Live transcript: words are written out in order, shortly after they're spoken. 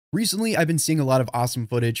Recently, I've been seeing a lot of awesome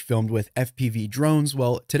footage filmed with FPV drones.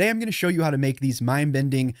 Well, today I'm going to show you how to make these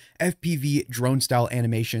mind-bending FPV drone-style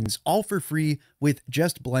animations all for free with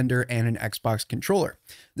just Blender and an Xbox controller.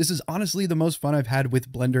 This is honestly the most fun I've had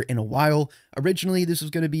with Blender in a while. Originally, this was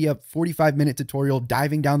going to be a 45-minute tutorial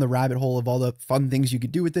diving down the rabbit hole of all the fun things you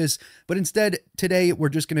could do with this, but instead, today we're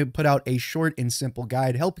just going to put out a short and simple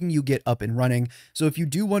guide helping you get up and running. So if you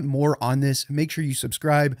do want more on this, make sure you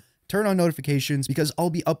subscribe, turn on notifications, because I'll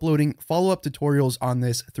be uploading follow-up tutorials on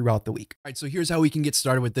this throughout the week. All right, so here's how we can get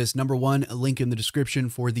started with this. Number one, a link in the description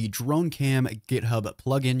for the Drone Cam GitHub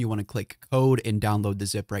plugin. You want to click code and download the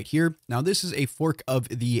zip right here. Now, this is a fork of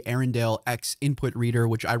the Erindale Xinput reader,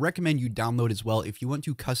 which I recommend you download as well if you want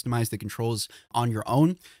to customize the controls on your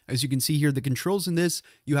own. As you can see here, the controls in this,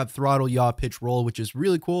 you have throttle, yaw, pitch, roll, which is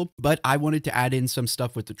really cool, but I wanted to add in some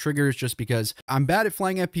stuff with the triggers just because I'm bad at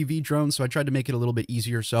flying FPV drones, so I tried to make it a little bit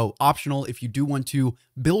easier. So optional, if you do want to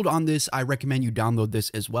build on this, I recommend you download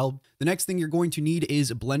this as well. The next thing you're going to need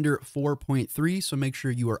is Blender 4.3, so make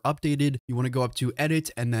sure you are updated. You want to go up to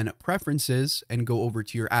Edit and then Preferences and go over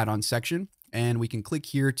to your add-on section. And we can click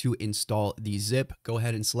here to install the zip. Go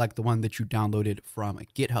ahead and select the one that you downloaded from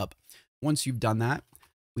GitHub. Once you've done that,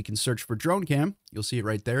 we can search for Drone Cam. You'll see it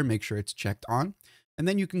right there. Make sure it's checked on. And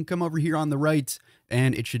then you can come over here on the right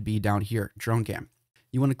and it should be down here, Drone Cam.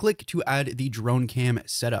 You want to click to add the Drone Cam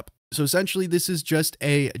setup. So essentially, this is just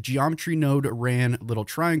a geometry node ran little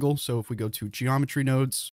triangle. So if we go to geometry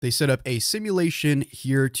nodes, they set up a simulation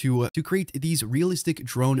here to create these realistic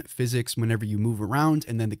drone physics whenever you move around.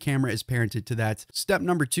 And then the camera is parented to that. Step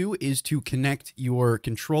number two is to connect your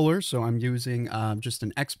controller. So I'm using just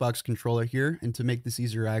an Xbox controller here. And to make this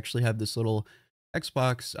easier, I actually have this little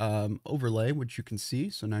Xbox overlay, which you can see.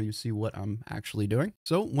 So now you see what I'm actually doing.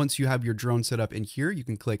 So once you have your drone set up in here, you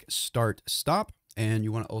can click Start Stop. And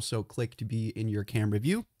you want to also click to be in your camera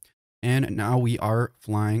view. And now we are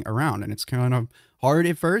flying around, and it's kind of hard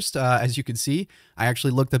at first. As you can see, I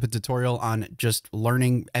actually looked up a tutorial on just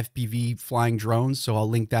learning FPV flying drones, so I'll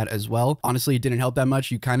link that as well. Honestly, it didn't help that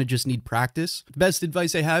much. You kind of just need practice. The best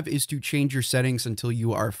advice I have is to change your settings until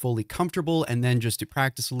you are fully comfortable and then just to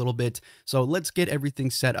practice a little bit. So let's get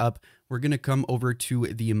everything set up. We're going to come over to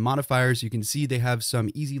the modifiers. You can see they have some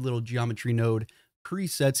easy little geometry node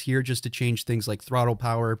presets here just to change things like throttle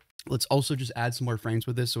power. Let's also just add some more frames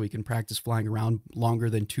with this so we can practice flying around longer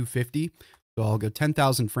than 250. So I'll go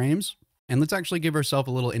 10,000 frames. And let's actually give ourselves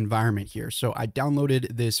a little environment here. So I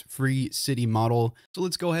downloaded this free city model. So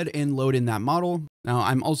let's go ahead and load in that model. Now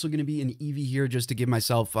I'm also going to be in Eevee here just to give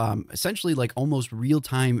myself essentially like almost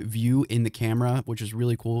real-time view in the camera, which is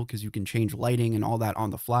really cool because you can change lighting and all that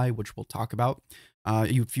on the fly, which we'll talk about.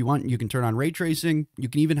 If you want, you can turn on ray tracing. You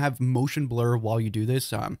can even have motion blur while you do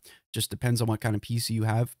this. Just depends on what kind of PC you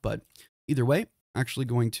have. But either way, actually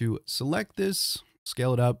going to select this,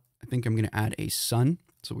 scale it up. I think I'm going to add a sun.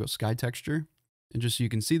 So we'll go sky texture. And just so you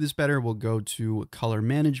can see this better, we'll go to color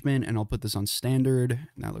management and I'll put this on standard.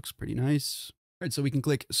 And that looks pretty nice. All right, so we can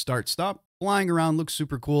click start stop. Flying around looks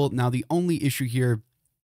super cool. Now the only issue here,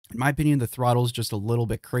 in my opinion, the throttle is just a little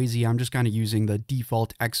bit crazy. I'm just kind of using the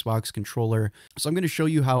default Xbox controller. So I'm going to show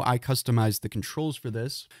you how I customize the controls for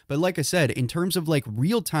this. But like I said, in terms of like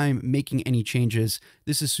real time making any changes,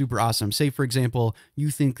 this is super awesome. Say, for example, you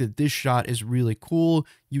think that this shot is really cool.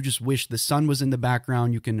 You just wish the sun was in the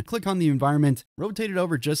background. You can click on the environment, rotate it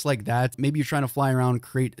over just like that. Maybe you're trying to fly around,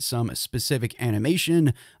 create some specific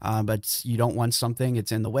animation, but you don't want something,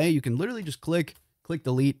 it's in the way. You can literally just click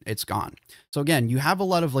delete, it's gone. So again, you have a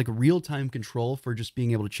lot of like real-time control for just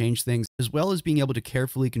being able to change things, as well as being able to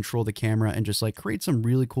carefully control the camera and just like create some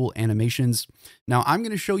really cool animations. Now I'm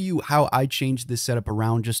going to show you how I changed this setup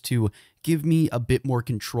around just to give me a bit more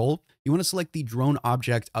control. You want to select the drone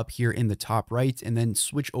object up here in the top right and then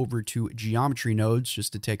switch over to geometry nodes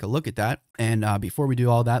just to take a look at that. And before we do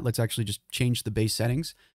all that, let's actually just change the base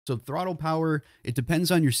settings. So throttle power, it depends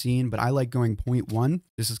on your scene, but I like going 0.1.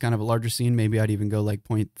 This is kind of a larger scene. Maybe I'd even go like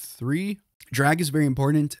 0.3. Drag is very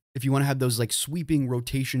important. If you want to have those like sweeping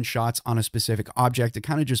rotation shots on a specific object, it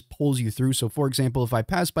kind of just pulls you through. So for example, if I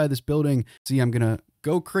pass by this building, see, I'm going to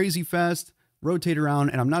go crazy fast, rotate around,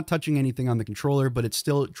 and I'm not touching anything on the controller, but it's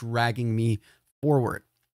still dragging me forward.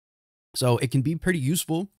 So it can be pretty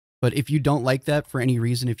useful. But if you don't like that for any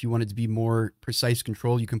reason, if you want it to be more precise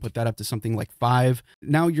control, you can put that up to something like 5.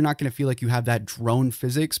 Now you're not going to feel like you have that drone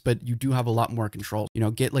physics, but you do have a lot more control. You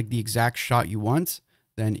know, get like the exact shot you want,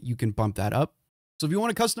 then you can bump that up. So if you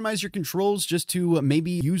want to customize your controls just to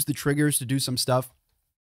maybe use the triggers to do some stuff,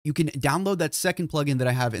 You can download that second plugin that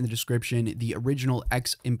I have in the description, the original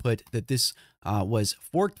Xinput that this was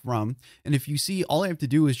forked from. And if you see, all I have to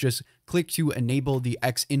do is just click to enable the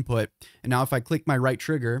Xinput. And now if I click my right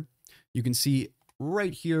trigger, you can see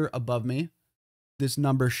right here above me, this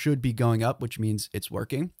number should be going up, which means it's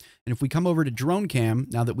working. And if we come over to drone cam,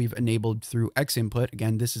 now that we've enabled through Xinput,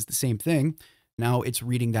 again, this is the same thing. Now it's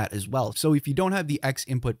reading that as well. So if you don't have the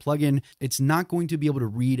Xinput plugin, it's not going to be able to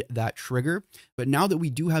read that trigger. But now that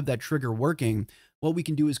we do have that trigger working, what we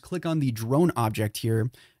can do is click on the drone object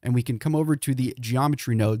here, and we can come over to the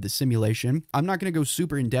geometry node, the simulation. I'm not going to go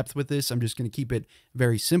super in depth with this. I'm just going to keep it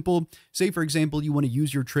very simple. Say, for example, you want to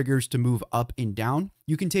use your triggers to move up and down.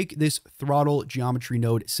 You can take this throttle geometry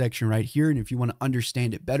node section right here. And if you want to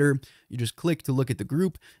understand it better, you just click to look at the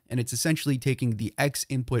group, and it's essentially taking the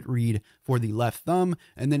Xinput read for the left thumb,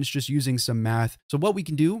 and then it's just using some math. So what we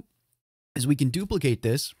can do is we can duplicate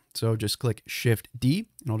this. So just click Shift D,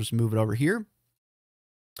 and I'll just move it over here.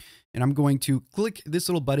 And I'm going to click this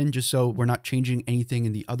little button just so we're not changing anything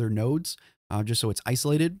in the other nodes, just so it's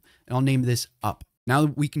isolated. And I'll name this up. Now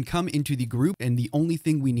we can come into the group, and the only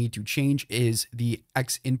thing we need to change is the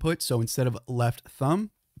Xinput. So instead of left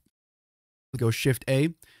thumb, we'll go Shift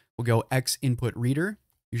A, we'll go Xinput reader.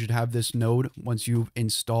 You should have this node once you've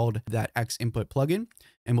installed that Xinput plugin,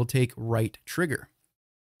 and we'll take right trigger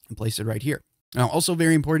and place it right here. Now, also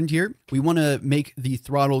very important here, we want to make the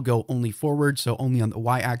throttle go only forward, so only on the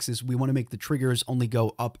y-axis. We want to make the triggers only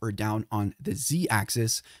go up or down on the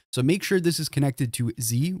z-axis. So make sure this is connected to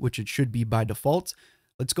z, which it should be by default.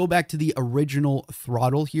 Let's go back to the original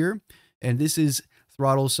throttle here, and this is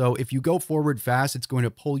throttle. So if you go forward fast, it's going to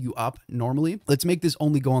pull you up normally. Let's make this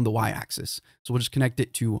only go on the y-axis. So we'll just connect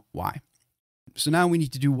it to y. So now we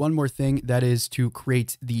need to do one more thing, that is to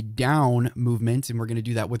create the down movement, and we're going to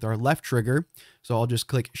do that with our left trigger. So I'll just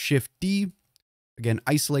click Shift D, again,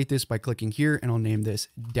 isolate this by clicking here, and I'll name this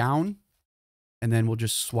down, and then we'll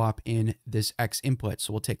just swap in this Xinput.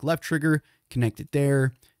 So we'll take left trigger, connect it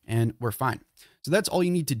there, and we're fine. So that's all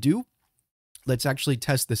you need to do. Let's actually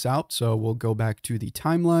test this out. So we'll go back to the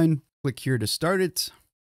timeline, click here to start it.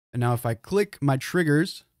 And now if I click my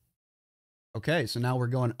triggers, okay, so now we're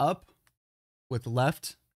going up with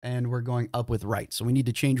left, and we're going up with right. So we need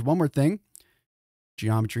to change one more thing,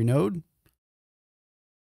 geometry node.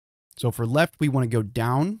 So for left, we want to go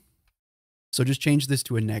down. So just change this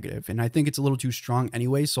to a negative. And I think it's a little too strong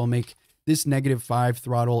anyway. So I'll make this -5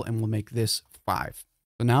 throttle, and we'll make this 5.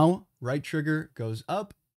 So now right trigger goes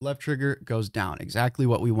up, left trigger goes down. Exactly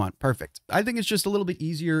what we want. Perfect. I think it's just a little bit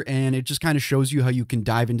easier, and it just kind of shows you how you can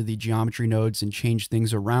dive into the geometry nodes and change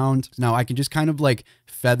things around. Now I can just kind of like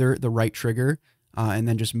feather the right trigger and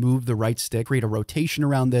then just move the right stick, create a rotation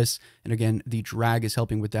around this. And again, the drag is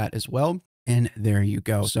helping with that as well. And there you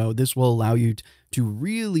go. So this will allow you to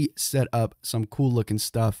really set up some cool looking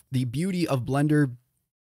stuff. The beauty of Blender,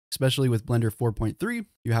 especially with Blender 4.3,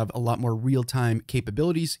 you have a lot more real-time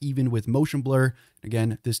capabilities, even with motion blur.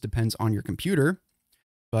 Again, this depends on your computer,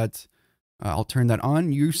 but I'll turn that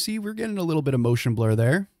on. You see we're getting a little bit of motion blur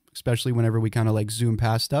there, especially whenever we kind of like zoom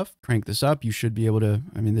past stuff. Crank this up. You should be able to,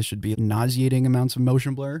 I mean, this should be nauseating amounts of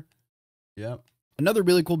motion blur. Yep. Another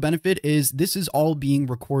really cool benefit is this is all being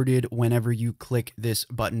recorded whenever you click this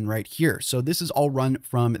button right here. So this is all run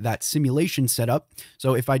from that simulation setup.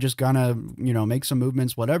 So if I just gonna, make some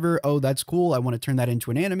movements, whatever, oh, that's cool, I want to turn that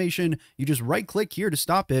into an animation, you just right click here to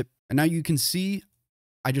stop it. And now you can see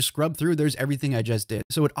I just scrubbed through, there's everything I just did.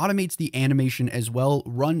 So it automates the animation as well,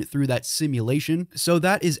 run through that simulation. So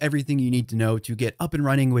that is everything you need to know to get up and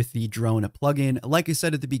running with the drone plugin. Like I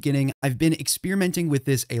said at the beginning, I've been experimenting with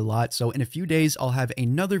this a lot. So in a few days, I'll have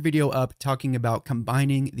another video up talking about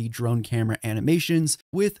combining the drone camera animations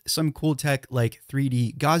with some cool tech like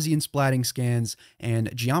 3D Gaussian splatting scans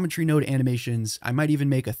and geometry node animations. I might even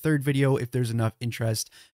make a third video if there's enough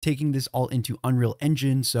interest, taking this all into Unreal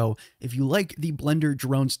Engine. So if you like the Blender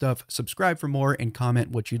drone stuff, subscribe for more and comment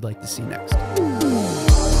what you'd like to see next.